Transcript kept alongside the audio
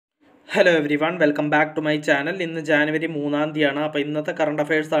Hello everyone, welcome back to my channel. In January 3 തീയതിയാണ്. അപ്പോൾ ഇന്നത്തെ കറണ്ട്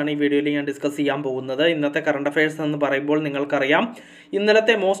അഫയേഴ്സ് ആണ് ഈ വീഡിയോയിൽ ഞാൻ ഡിസ്കസ് ചെയ്യാൻ പോകുന്നത്. ഇന്നത്തെ കറണ്ട് അഫയേഴ്സ് എന്ന് പറയുമ്പോൾ നിങ്ങൾക്കറിയാം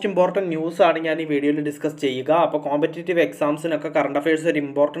ഇന്നലത്തെ മോസ്റ്റ് ഇമ്പോർട്ടൻറ്റ് ന്യൂസ് ആണ് ഞാൻ ഈ വീഡിയോയിൽ ഡിസ്കസ് ചെയ്യുക. അപ്പോൾ കോമ്പറ്റേറ്റീവ് എക്സാംസിനൊക്കെ കറണ്ട് അഫയേഴ്സ് ഒരു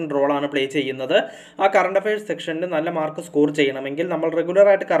ഇമ്പോർട്ടൻറ്റ് റോളാണ് പ്ലേ ചെയ്യുന്നത്. ആ കറണ്ട് അഫയേഴ്സ് സെക്ഷനിൽ നല്ല മാർക്ക് സ്കോർ ചെയ്യണമെങ്കിൽ നമ്മൾ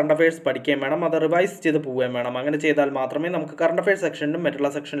റെഗുലറായിട്ട് കറണ്ട് അഫയേഴ്സ് പഠിക്കുകയും വേണം, അത് റിവൈസ് ചെയ്ത് പോവുകയും വേണം. അങ്ങനെ ചെയ്താൽ മാത്രമേ നമുക്ക് കറണ്ട് അഫയേഴ്സ് സെക്ഷനിലും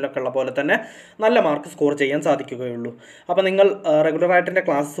മറ്റുള്ള സെക്ഷനിലൊക്കെ ഉള്ള പോലെ തന്നെ നല്ല മാർക്ക് സ്കോർ ചെയ്യാൻ സാധിക്കുകയുള്ളൂ. അപ്പോൾ നിങ്ങൾ റെഗുലറായിട്ട് എൻ്റെ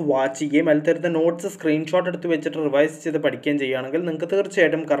ക്ലാസ് വാച്ച് ചെയ്യുകയും അതിൽ തരുന്ന നോട്ട്സ് സ്ക്രീൻഷോട്ട് എടുത്ത് വെച്ചിട്ട് റിവൈസ് ചെയ്ത് പഠിക്കുകയും ചെയ്യുകയാണെങ്കിൽ നിങ്ങൾക്ക്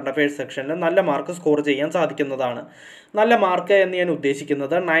തീർച്ചയായിട്ടും കറണ്ട് അഫയേഴ്സ് സെക്ഷനിൽ നല്ല മാർക്ക് സ്കോർ ചെയ്യാൻ സാധിക്കുന്നതാണ്. നല്ല മാർക്ക് എന്ന് ഞാൻ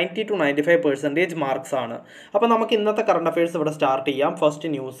ഉദ്ദേശിക്കുന്നത് 90 to 95% മാർക്സ് ആണ്. അപ്പോൾ നമുക്ക് ഇന്നത്തെ കറണ്ട് അഫയേഴ്സ് ഇവിടെ സ്റ്റാർട്ട് ചെയ്യാം.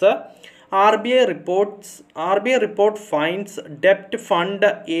 First news, RBI report finds debt fund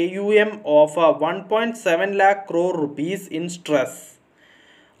AUM of 1.7 lakh crore rupees in stress.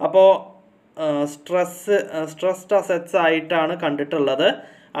 അപ്പോൾ സ്ട്രെസ്ഡ് അസറ്റ്സ് ആയിട്ടാണ് കണ്ടിട്ടുള്ളത്.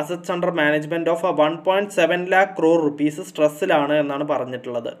 Assets under management of 1.7 lakh crore rupees സ്ട്രെസ്സിലാണ് എന്നാണ്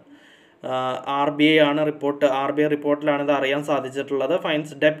പറഞ്ഞിട്ടുള്ളത്. RBI റിപ്പോർട്ടിലാണ് ഇത് അറിയാൻ സാധിച്ചിട്ടുള്ളത്.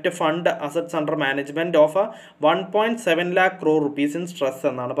 Finds ഡെപ്റ്റ് fund assets under management of 1.7 lakh crore rupees in stress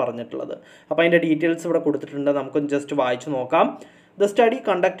എന്നാണ് പറഞ്ഞിട്ടുള്ളത്. അപ്പോൾ അതിൻ്റെ ഡീറ്റെയിൽസ് ഇവിടെ കൊടുത്തിട്ടുണ്ട്, നമുക്ക് ജസ്റ്റ് വായിച്ചു നോക്കാം. The study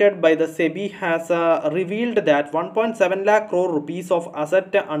conducted by the SEBI has revealed that 1.7 lakh crore rupees of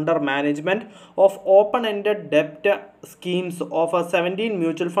asset under management of open-ended debt schemes of 17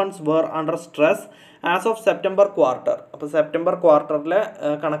 mutual funds were under stress as of September quarter. അപ്പോൾ September ക്വാർട്ടറിൽ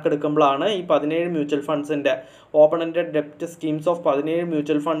കണക്കെടുക്കുമ്പോഴാണ് ഈ 17 mutual ഫണ്ട്സിൻ്റെ open-ended ഡെപ്റ്റ് schemes of 17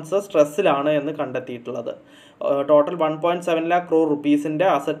 mutual funds സ്ട്രെസ്സിലാണ് എന്ന് കണ്ടെത്തിയിട്ടുള്ളത്. Total 1.7 lakh crore rupeesൻ്റെ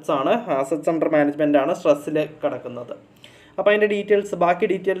assets under management ആണ് സ്ട്രെസ്സിൽ കിടക്കുന്നത്. അപ്പോൾ അതിൻ്റെ ബാക്കി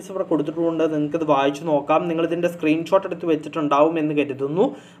ഡീറ്റെയിൽസ് ഇവിടെ കൊടുത്തിട്ടുണ്ട്, നിങ്ങൾക്കിത് വായിച്ചു നോക്കാം. നിങ്ങളിതിൻ്റെ സ്ക്രീൻഷോട്ട് എടുത്ത് വെച്ചിട്ടുണ്ടാവും എന്ന് കരുതുന്നു.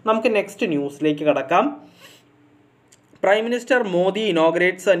 നമുക്ക് നെക്സ്റ്റ് ന്യൂസിലേക്ക് കടക്കാം. Prime minister Modi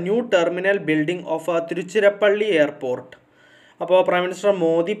ഇനോഗ്രേറ്റ്സ് A new terminal building of Tiruchirappalli airport. അപ്പോൾ പ്രൈം മിനിസ്റ്റർ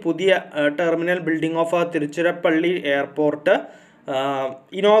മോദി പുതിയ terminal building of Tiruchirappalli airport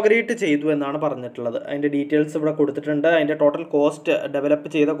inaugurate ചെയ്തു എന്നാണ് പറഞ്ഞിട്ടുള്ളത്. അതിൻ്റെ ഡീറ്റെയിൽസ് ഇവിടെ കൊടുത്തിട്ടുണ്ട്. അതിൻ്റെ ടോട്ടൽ കോസ്റ്റ്, ഡെവലപ്പ്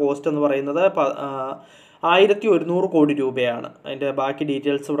ചെയ്ത കോസ്റ്റ് എന്ന് പറയുന്നത് 1100 കോടി രൂപയാണ്. അതിൻ്റെ ബാക്കി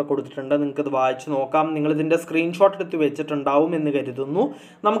ഡീറ്റെയിൽസ് ഇവിടെ കൊടുത്തിട്ടുണ്ട്, നിങ്ങൾക്കത് വായിച്ച് നോക്കാം. നിങ്ങളിതിൻ്റെ സ്ക്രീൻഷോട്ട് എടുത്ത് വെച്ചിട്ടുണ്ടാവും എന്ന് കരുതുന്നു.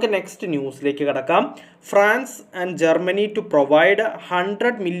 നമുക്ക് നെക്സ്റ്റ് ന്യൂസിലേക്ക് കടക്കാം. France and Germany to provide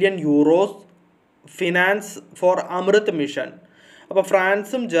 100 million euros finance for Amrit mission. അപ്പോൾ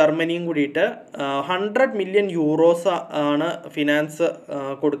ഫ്രാൻസും ജർമ്മനിയും കൂടിയിട്ട് 100 million euros ആണ് ഫിനാൻസ്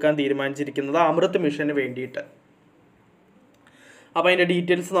കൊടുക്കാൻ തീരുമാനിച്ചിരിക്കുന്നത് അമൃത് മിഷന് വേണ്ടിയിട്ട്. അപ്പോൾ അതിൻ്റെ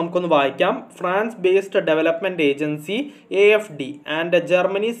ഡീറ്റെയിൽസ് നമുക്കൊന്ന് വായിക്കാം. France based development agency AFD and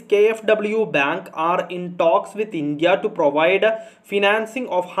Germany's KfW bank are in talks with India to provide financing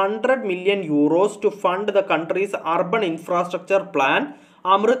of 100 million euros to fund the countries urban infrastructure plan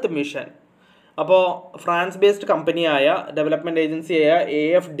Amrit mission. അപ്പോൾ France based കമ്പനിയായ development ഏജൻസിയായ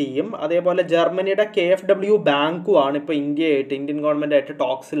AFDയും അതേപോലെ ജർമ്മനിയുടെ KfW ബാങ്കുമാണ് ഇപ്പോൾ Indian ഗവൺമെൻറ്റായിട്ട്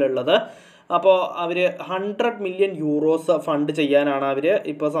ടോക്സിലുള്ളത്. അപ്പോൾ അവർ 100 million euros fund ചെയ്യാനാണ് അവർ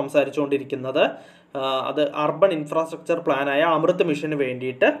ഇപ്പോൾ സംസാരിച്ചുകൊണ്ടിരിക്കുന്നത്. അത് അർബൻ ഇൻഫ്രാസ്ട്രക്ചർ പ്ലാനായ അമൃത് മിഷന്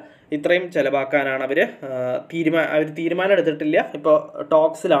വേണ്ടിയിട്ട് ഇത്രയും ചിലവാക്കാനാണ് അവർ തീരുമാനം എടുത്തിട്ടില്ല, ഇപ്പോൾ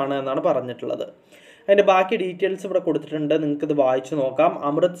ടോക്സിലാണ് എന്നാണ് പറഞ്ഞിട്ടുള്ളത്. അതിൻ്റെ ബാക്കി ഡീറ്റെയിൽസ് ഇവിടെ കൊടുത്തിട്ടുണ്ട്, നിങ്ങൾക്കിത് വായിച്ചു നോക്കാം.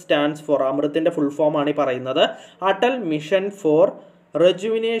 അമൃത് സ്റ്റാൻഡ്സ് ഫോർ, അമൃത്തിൻ്റെ ഫുൾ ഫോം ആണ് ഈ പറയുന്നത്, Atal mission four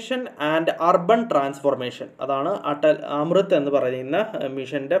rejuvenation and urban transformation. അതാണ് അമൃത് എന്ന് പറയുന്ന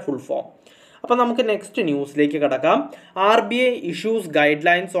മിഷൻ്റെ ഫുൾ ഫോം. അപ്പോൾ നമുക്ക് നെക്സ്റ്റ് ന്യൂസിലേക്ക് കടക്കാം. RBI issues guide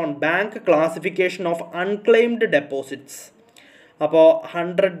lines on bank classification of unclaimed deposits. അപ്പോൾ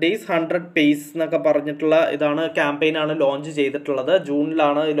 100 days 100 pays എന്നൊക്കെ പറഞ്ഞിട്ടുള്ള ക്യാമ്പയിനാണ് ലോഞ്ച് ചെയ്തിട്ടുള്ളത്.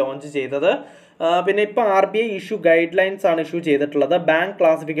 ജൂണിലാണ് ലോഞ്ച് ചെയ്തത്. പിന്നെ ഇപ്പോൾ RBI ഗൈഡ് ലൈൻസ് ആണ് ഇഷ്യൂ ചെയ്തിട്ടുള്ളത്. Bank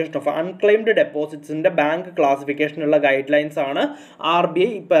classification of unclaimed ഡെപ്പോസിറ്റ്സിൻ്റെ bank ക്ലാസിഫിക്കേഷനുള്ള guide lines ആണ് RBI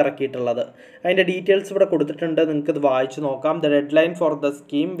ഇപ്പോൾ ഇറക്കിയിട്ടുള്ളത്. അതിൻ്റെ ഡീറ്റെയിൽസ് ഇവിടെ കൊടുത്തിട്ടുണ്ട്, നിങ്ങൾക്ക് ഇത് വായിച്ചു നോക്കാം. The dead line for the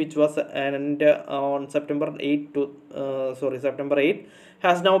scheme which was on September 8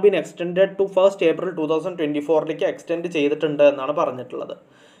 has now been extended to 1st April 2024 extend ചെയ്തിട്ടുണ്ട് എന്നാണ് പറഞ്ഞിട്ടുള്ളത്.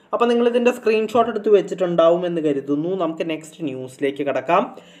 അപ്പോൾ നിങ്ങളിതിൻ്റെ സ്ക്രീൻഷോട്ട് എടുത്ത് വെച്ചിട്ടുണ്ടാവും എന്ന് കരുതുന്നു. നമുക്ക് നെക്സ്റ്റ് ന്യൂസിലേക്ക് കടക്കാം.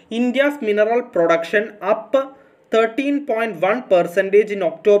 India's mineral production up 13.1% in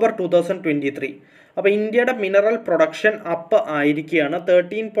October 2023. അപ്പോൾ ഇന്ത്യയുടെ മിനറൽ പ്രൊഡക്ഷൻ അപ്പ് ആയിരിക്കുകയാണ്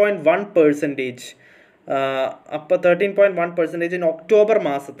 13.1%. അപ്പോൾ 13.1% ഇൻ ഒക്ടോബർ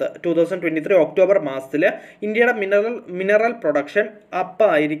 2023 ഒക്ടോബർ മാസത്തിൽ ഇന്ത്യയുടെ മിനറൽ പ്രൊഡക്ഷൻ അപ്പ്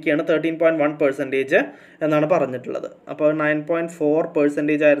ആയിരിക്കുകയാണ് 13.1% എന്നാണ് പറഞ്ഞിട്ടുള്ളത്. അപ്പോൾ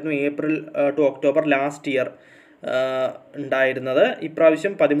 9.4% ആയിരുന്നു April to October last year ഉണ്ടായിരുന്നത്.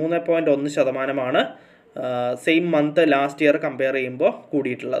 ഇപ്രാവശ്യം 13.1% same month last year compare ചെയ്യുമ്പോൾ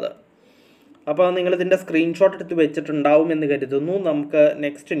കൂടിയിട്ടുള്ളത്. അപ്പോൾ നിങ്ങൾ ഇതിൻ്റെ സ്ക്രീൻഷോട്ട് എടുത്ത് വെച്ചിട്ടുണ്ടാവും എന്ന് കരുതുന്നു. നമുക്ക്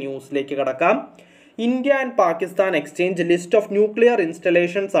നെക്സ്റ്റ് ന്യൂസിലേക്ക് കടക്കാം. India and Pakistan exchange list of nuclear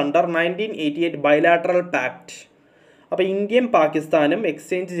installations under 1988 bilateral pact. അപ്പോൾ ഇന്ത്യയും പാകിസ്ഥാനും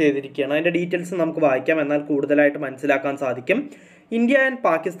എക്സ്ചേഞ്ച് ചെയ്തിരിക്കുകയാണ്. അതിൻ്റെ ഡീറ്റെയിൽസ് നമുക്ക് വായിക്കാം, എന്നാൽ കൂടുതലായിട്ട് മനസ്സിലാക്കാൻ സാധിക്കും. India and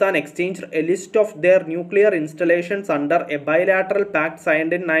Pakistan exchanged a list of their nuclear installations under a bilateral pact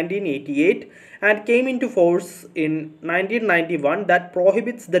signed in 1988 and came into force in 1991 that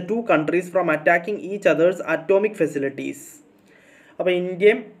prohibits the two countries from attacking each other's atomic facilities. അപ്പോൾ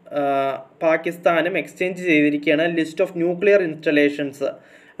ഇന്ത്യയും പാകിസ്ഥാനും exchange ചെയ്തിരിക്കുകയാണ് list of nuclear installations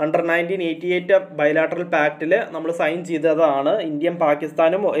under 1988 bilateral പാക്റ്റിൽ നമ്മൾ sign ചെയ്തതാണ്. ഇന്ത്യയും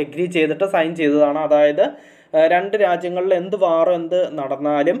പാകിസ്ഥാനും agree ചെയ്തിട്ട് sign ചെയ്തതാണ്. അതായത് രണ്ട് രാജ്യങ്ങളിൽ എന്ത് വാറോ എന്ത്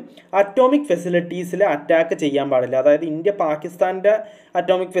നടന്നാലും അറ്റോമിക് ഫെസിലിറ്റീസിൽ അറ്റാക്ക് ചെയ്യാൻ പാടില്ല. അതായത് ഇന്ത്യ പാകിസ്ഥാൻ്റെ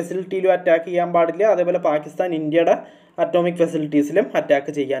അറ്റോമിക് ഫെസിലിറ്റിയിലും അറ്റാക്ക് ചെയ്യാൻ പാടില്ല, അതേപോലെ പാകിസ്ഥാൻ ഇന്ത്യയുടെ അറ്റോമിക് ഫെസിലിറ്റീസിലും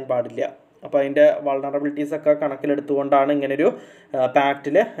അറ്റാക്ക് ചെയ്യാൻ പാടില്ല. അപ്പോൾ അതിൻ്റെ വൾണറബിലിറ്റീസൊക്കെ കണക്കിലെടുത്തുകൊണ്ടാണ് ഇങ്ങനൊരു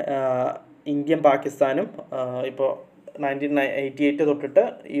പാക്റ്റിൽ ഇന്ത്യയും പാകിസ്ഥാനും ഇപ്പോൾ 1988 തൊട്ടിട്ട്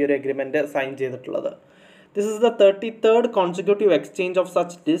ഈ ഒരു എഗ്രിമെൻറ്റ് സൈൻ ചെയ്തിട്ടുള്ളത്. This is the 33rd consecutive exchange of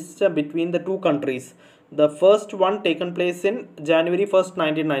such lists between the two countries. The first one taken place in January 1st,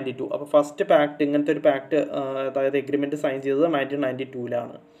 1992. അപ്പോൾ ഫസ്റ്റ് പാക്ട് ഇങ്ങനത്തെ ഒരു പാക്ട് അതായത് എഗ്രിമെൻറ്റ് സൈൻ ചെയ്തത്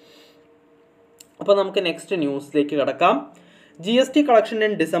 1992 അപ്പോൾ നമുക്ക് നെക്സ്റ്റ് ന്യൂസിലേക്ക് കടക്കാം. GST collection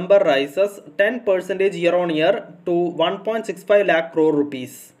in December rises 10% year on year to 1.65 lakh crore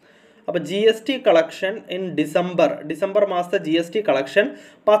rupees. അപ്പോൾ GST കളക്ഷൻ ഇൻ ഡിസംബർ മാസത്തെ GST collection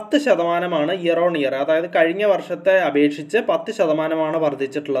 10% year on year. അതായത് കഴിഞ്ഞ വർഷത്തെ അപേക്ഷിച്ച് 10%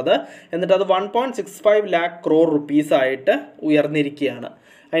 വർദ്ധിച്ചിട്ടുള്ളത്. എന്നിട്ട് അത് 1.65 lakh crore rupees ആയിട്ട് ഉയർന്നിരിക്കുകയാണ്.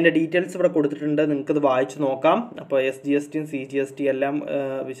 അതിൻ്റെ ഡീറ്റെയിൽസ് ഇവിടെ കൊടുത്തിട്ടുണ്ട്, നിങ്ങൾക്കത് വായിച്ച് നോക്കാം. അപ്പോൾ SGSTയും CGST എല്ലാം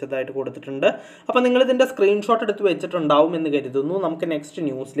വിശദമായിട്ട് കൊടുത്തിട്ടുണ്ട്. അപ്പോൾ നിങ്ങളിതിൻ്റെ സ്ക്രീൻഷോട്ട് എടുത്ത് വെച്ചിട്ടുണ്ടാവും എന്ന് കരുതുന്നു. നമുക്ക് നെക്സ്റ്റ്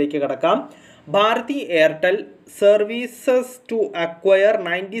ന്യൂസിലേക്ക് കടക്കാം. Bharati Airtel services to acquire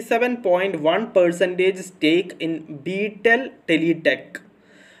 97.1% stake in ബീടെൽ ടെലിടെക്.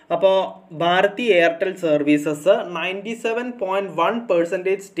 അപ്പോൾ Bharati Airtel services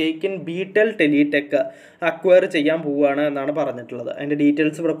 97.1% stake in ബീടെൽ ടെലിടെക് acquire ചെയ്യാൻ പോവുകയാണ് എന്നാണ് പറഞ്ഞിട്ടുള്ളത്. അതിൻ്റെ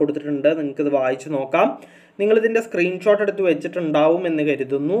ഡീറ്റെയിൽസ് ഇവിടെ കൊടുത്തിട്ടുണ്ട്, നിങ്ങൾക്കിത് വായിച്ച് നോക്കാം. നിങ്ങളിതിൻ്റെ സ്ക്രീൻഷോട്ട് എടുത്ത് വെച്ചിട്ടുണ്ടാവും എന്ന്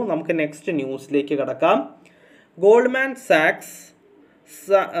കരുതുന്നു. നമുക്ക് നെക്സ്റ്റ് ന്യൂസിലേക്ക് കടക്കാം. Goldman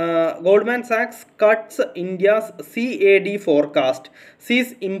സാക്സ് cuts India's CAD forecast,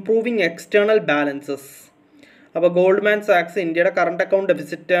 സീസ് ഇംപ്രൂവിങ് എക്സ്റ്റേണൽ ബാലൻസസ്. അപ്പോൾ ഗോൾഡ്മാൻ സാക്സ് ഇന്ത്യയുടെ current account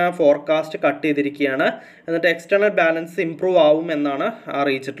deficit forecast cut ചെയ്തിരിക്കുകയാണ്. എന്നിട്ട് എക്സ്റ്റേണൽ ബാലൻസ് ഇംപ്രൂവ് ആവും എന്നാണ്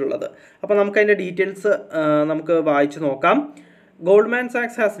അറിയിച്ചിട്ടുള്ളത്. അപ്പോൾ നമുക്കതിൻ്റെ ഡീറ്റെയിൽസ് നമുക്ക് വായിച്ച് നോക്കാം. Goldman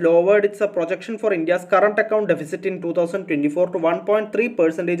Sachs has lowered its projection for India's current account deficit in 2024 to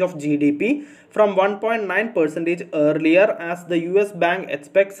 1.3% of GDP from 1.9% earlier, as the US bank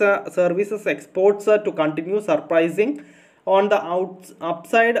expects services exports to continue surprising on the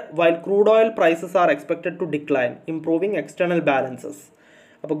upside while crude oil prices are expected to decline, improving external balances.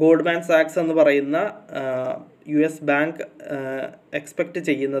 അപ്പോൾ Goldman സാക്സ് എന്ന് പറയുന്ന US bank expect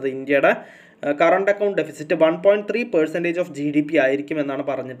ചെയ്യുന്നത് ഇന്ത്യയുടെ current account deficit 1.3% of GDP ആയിരിക്കും എന്നാണ്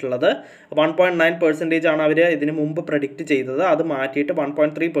പറഞ്ഞിട്ടുള്ളത്. 1.9% ആണ് അവർ ഇതിന് മുമ്പ് പ്രഡിക്റ്റ് ചെയ്തത്. അത് മാറ്റിയിട്ട്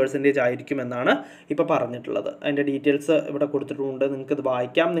 1.3% ആയിരിക്കുമെന്നാണ് ഇപ്പോൾ പറഞ്ഞിട്ടുള്ളത്. അതിൻ്റെ ഡീറ്റെയിൽസ് ഇവിടെ കൊടുത്തിട്ടുണ്ട്, നിങ്ങൾക്കിത്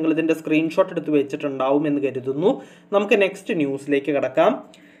വായിക്കാം. നിങ്ങളിതിൻ്റെ സ്ക്രീൻഷോട്ട് എടുത്ത് വെച്ചിട്ടുണ്ടാവും എന്ന് കരുതുന്നു. നമുക്ക് നെക്സ്റ്റ് ന്യൂസിലേക്ക് കടക്കാം.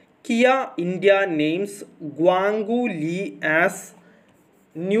 Kia India names ഗ്വാങ്കു Lee as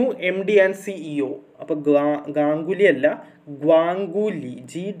new MD and CEO. അപ്പോൾ ഗാംഗുലി അല്ല, ഗ്വാങ്കുലി,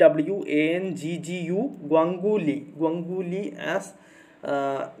 GWANGGU, ഗ്വാങ്കുലി as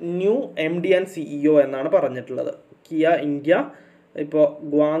new MD and CEO എന്നാണ് പറഞ്ഞിട്ടുള്ളത്. കിയ ഇന്ത്യ ഇപ്പോൾ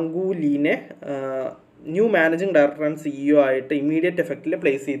ഗ്വാങ്കുലിനെ new managing director and CEO ആയിട്ട് ഇമ്മീഡിയറ്റ് എഫക്റ്റിൽ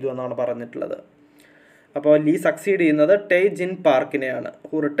പ്ലേസ് ചെയ്തു എന്നാണ് പറഞ്ഞിട്ടുള്ളത്. അപ്പോൾ ലീ സക്സീഡ് ചെയ്യുന്നത് ടേ ജിൻ പാർക്കിനെയാണ്,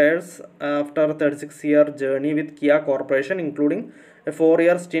 who റിട്ടയർസ് after 36-year journey with Kia corporation including A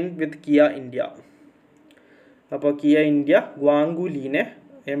 4-year stint with Kia India. അപ്പോൾ Kia India ഗ്വാങ്കുലീനെ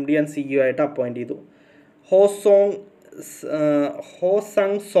MD and CEO ആയിട്ട് അപ്പോയിൻറ്റ് ചെയ്തു. ഹോ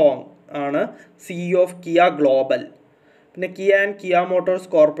സങ് സോങ് ആണ് CEO ഓഫ് കിയ ഗ്ലോബൽ. പിന്നെ Kia and Kia Motors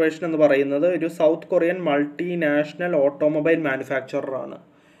corporation എന്ന് പറയുന്നത് ഒരു south Korean multinational automobile മാനുഫാക്ചററാണ്.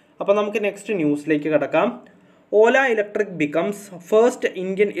 അപ്പോൾ നമുക്ക് നെക്സ്റ്റ് ന്യൂസിലേക്ക് കടക്കാം. ഓല electric becomes first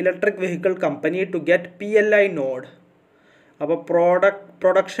Indian electric vehicle company to get PLI node. അപ്പോൾ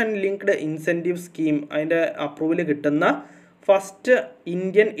പ്രൊഡക്ഷൻ ലിങ്ക്ഡ് ഇൻസെൻറ്റീവ് സ്കീം അതിൻ്റെ അപ്രൂവൽ കിട്ടുന്ന first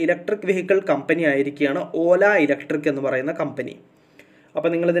Indian electric vehicle company ആയിരിക്കുകയാണ് ഓല ഇലക്ട്രിക് എന്ന് പറയുന്ന കമ്പനി. അപ്പോൾ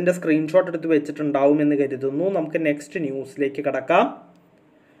നിങ്ങളിതിൻ്റെ സ്ക്രീൻഷോട്ട് എടുത്ത് വെച്ചിട്ടുണ്ടാവും എന്ന് കരുതുന്നു. നമുക്ക് നെക്സ്റ്റ് ന്യൂസിലേക്ക് കടക്കാം.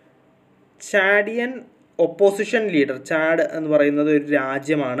 ചാഡിയൻ ഒപ്പോസിഷൻ ലീഡർ, ചാഡ് എന്ന് പറയുന്നത് ഒരു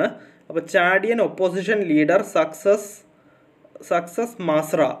രാജ്യമാണ്, അപ്പോൾ Chadian opposition leader success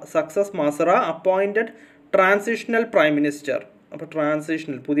മാസ്ര appointed transitional prime minister. അപ്പോൾ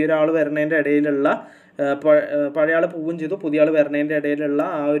ട്രാൻസിഷണൽ പുതിയൊരാൾ വരുന്നതിൻ്റെ ഇടയിലുള്ള പഴയ ആൾ പോവുകയും ചെയ്തു, പുതിയ ആൾ വരുന്നതിൻ്റെ ഇടയിലുള്ള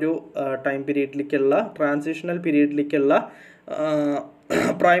ആ ഒരു time പീരീഡിലേക്കുള്ള transitional പീരീഡിലേക്കുള്ള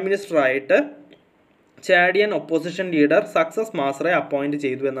prime മിനിസ്റ്ററായിട്ട് Chadian opposition leader success മാസ്രയെ appoint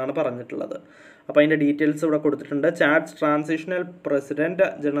ചെയ്തു എന്നാണ് പറഞ്ഞിട്ടുള്ളത്. അപ്പോൾ അതിൻ്റെ ഡീറ്റെയിൽസ് ഇവിടെ കൊടുത്തിട്ടുണ്ട്. ചാഡ്സ് transitional president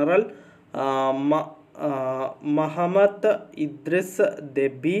general Muhammad Idris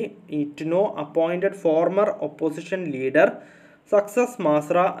ദെബി ഇറ്റ്നോ appointed former opposition leader success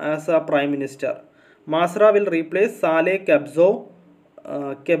മാസ്ര as A prime minister. മാസ്ര will replace Saleh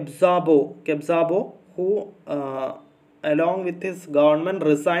കെബ്സാബോ who along with his government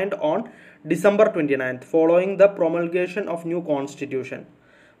resigned on December 29th following the promulgation of new constitution.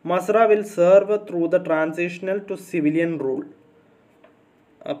 Masra will serve through the transitional to civilian rule.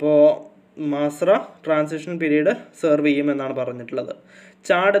 അപ്പോൾ മാസ്ര transition period serve ചെയ്യുമെന്നാണ് പറഞ്ഞിട്ടുള്ളത്.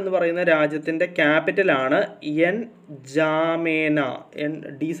 Chad എന്ന് പറയുന്ന രാജ്യത്തിൻ്റെ ക്യാപിറ്റലാണ് N ജാമേന. N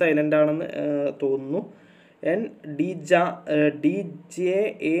D silent ആണെന്ന് തോന്നുന്നു.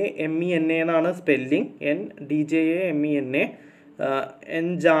 NDJAMENA എന്നാണ് spelling. NDJAMENA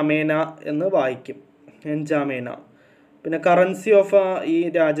എൻജാമേന എന്ന് വായിക്കും, എൻജാമേന. പിന്നെ കറൻസി ഓഫ് ഈ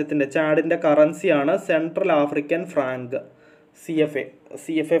രാജ്യത്തിൻ്റെ ചാഡിൻ്റെ കറൻസിയാണ് central African Frank,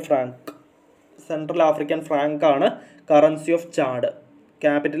 CFA Frank. Central African Frank ആണ് കറൻസി ഓഫ് ചാഡ്.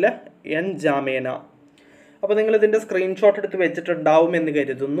 ക്യാപിറ്റൽ എൻജാമേന. അപ്പോൾ നിങ്ങളിതിൻ്റെ സ്ക്രീൻഷോട്ട് എടുത്ത് വെച്ചിട്ടുണ്ടാവും എന്ന്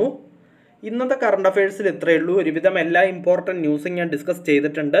കരുതുന്നു. ഇന്നത്തെ കറണ്ട് അഫയേഴ്സിൽ ഇത്രയേ ഉള്ളൂ. ഒരുവിധം എല്ലാ ഇമ്പോർട്ടൻറ്റ് ന്യൂസും ഞാൻ ഡിസ്കസ്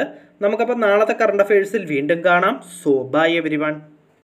ചെയ്തിട്ടുണ്ട്. നമുക്കപ്പോൾ നാളത്തെ കറണ്ട് അഫയേഴ്സിൽ വീണ്ടും കാണാം. So by everyone.